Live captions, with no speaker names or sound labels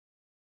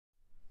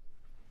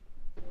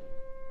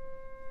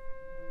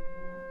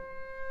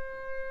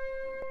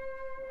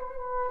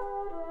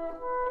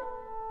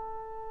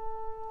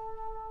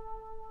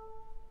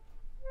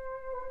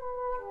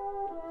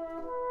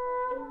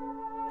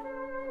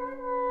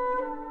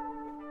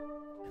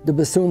The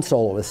bassoon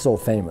solo is so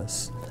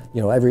famous.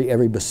 You know, every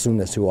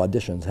bassoonist who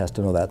auditions has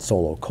to know that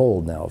solo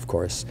cold now, of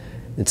course.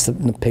 It's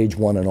page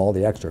 1 in all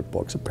the excerpt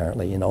books,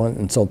 apparently, you know,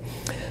 and so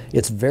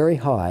it's very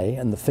high,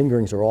 and the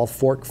fingerings are all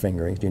fork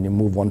fingerings. You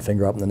move one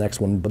finger up and the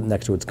next one, but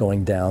next to it's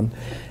going down.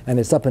 And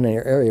it's up in an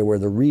area where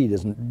the reed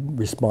isn't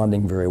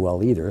responding very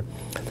well either.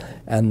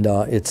 And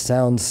it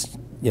sounds,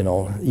 you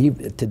know,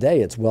 today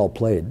it's well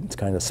played. It's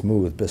kind of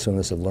smooth.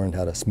 Bassoonists have learned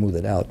how to smooth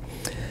it out.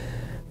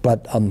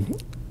 But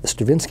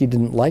Stravinsky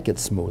didn't like it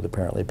smooth,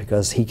 apparently,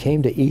 because he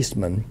came to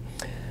Eastman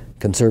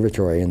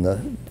Conservatory in the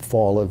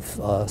fall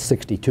of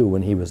 '62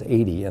 when he was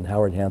 80, and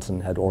Howard Hansen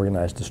had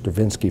organized the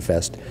Stravinsky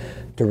Fest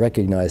to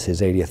recognize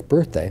his 80th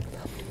birthday.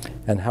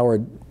 And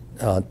Howard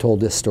told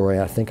this story,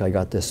 I think I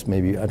got this,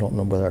 maybe, I don't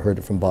know whether I heard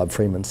it from Bob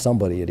Freeman,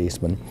 somebody at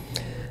Eastman,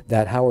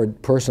 that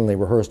Howard personally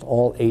rehearsed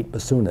all 8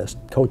 bassoonists,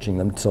 coaching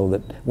them so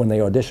that when they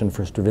auditioned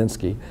for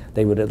Stravinsky,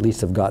 they would at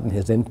least have gotten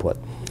his input.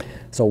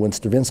 So when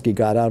Stravinsky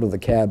got out of the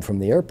cab from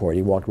the airport,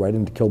 he walked right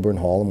into Kilburn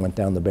Hall and went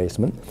down the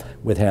basement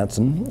with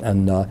Hansen,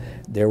 and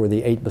there were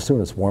the 8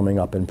 bassoonists warming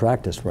up in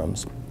practice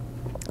rooms.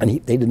 And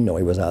they didn't know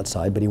he was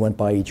outside, but he went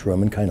by each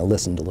room and kind of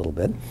listened a little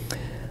bit.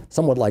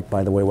 Somewhat like,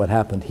 by the way, what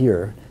happened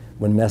here.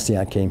 When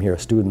Messiaen came here,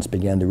 students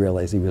began to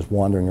realize he was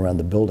wandering around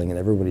the building, and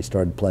everybody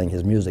started playing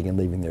his music and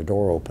leaving their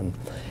door open.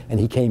 And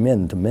he came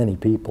in to many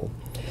people.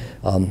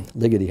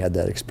 Ligeti had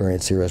that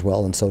experience here as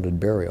well, and so did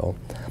Berio.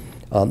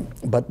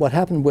 But what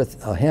happened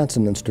with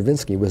Hansen and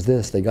Stravinsky was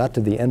this: they got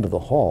to the end of the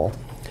hall,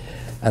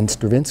 and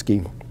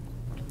Stravinsky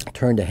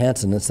turned to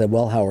Hansen and said,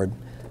 "Well, Howard,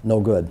 no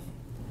good."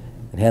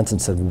 And Hansen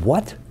said,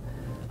 "What?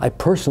 I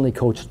personally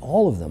coached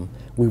all of them.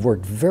 We've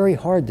worked very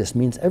hard. This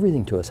means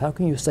everything to us. How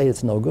can you say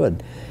it's no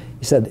good?"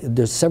 He said,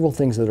 "There's several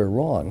things that are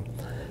wrong."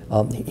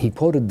 He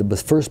quoted the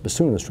first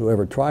bassoonist who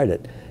ever tried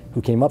it,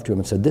 who came up to him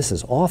and said, "This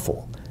is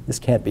awful. This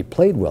can't be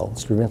played well.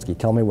 Stravinsky,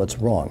 tell me what's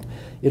wrong.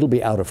 It'll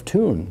be out of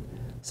tune.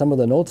 Some of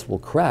the notes will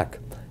crack.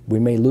 We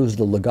may lose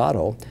the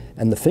legato,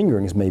 and the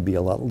fingerings may be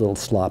a little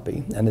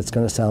sloppy, and it's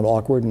going to sound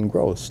awkward and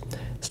gross."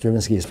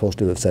 Stravinsky is supposed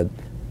to have said,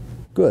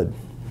 "Good."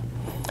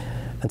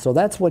 And so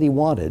that's what he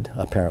wanted,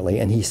 apparently,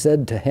 and he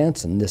said to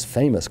Hansen this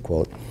famous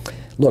quote,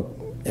 "Look,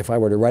 if I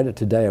were to write it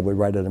today, I would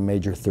write it a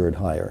major third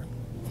higher."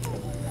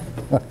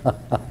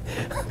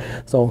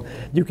 So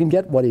you can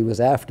get what he was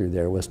after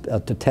there was to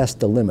test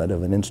the limit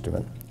of an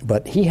instrument.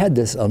 But he had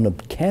this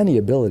uncanny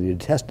ability to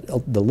test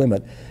the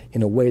limit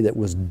in a way that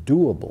was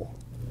doable.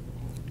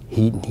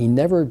 He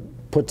never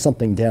put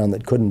something down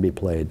that couldn't be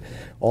played.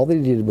 All that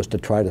he did was to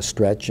try to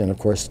stretch, and of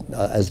course,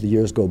 as the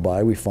years go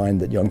by, we find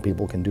that young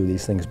people can do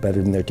these things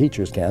better than their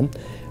teachers can,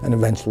 and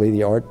eventually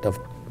the art of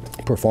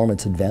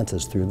performance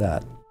advances through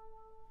that.